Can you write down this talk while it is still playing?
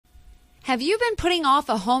Have you been putting off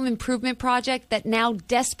a home improvement project that now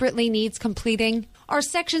desperately needs completing? Are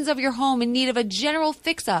sections of your home in need of a general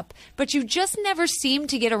fix-up, but you just never seem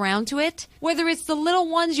to get around to it? Whether it's the little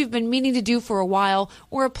ones you've been meaning to do for a while,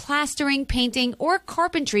 or a plastering, painting, or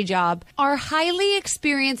carpentry job, our highly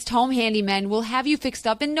experienced home handymen will have you fixed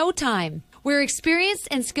up in no time. We're experienced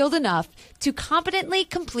and skilled enough to competently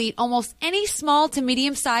complete almost any small to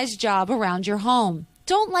medium-sized job around your home.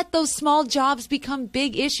 Don't let those small jobs become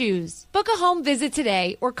big issues. Book a home visit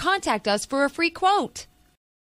today or contact us for a free quote.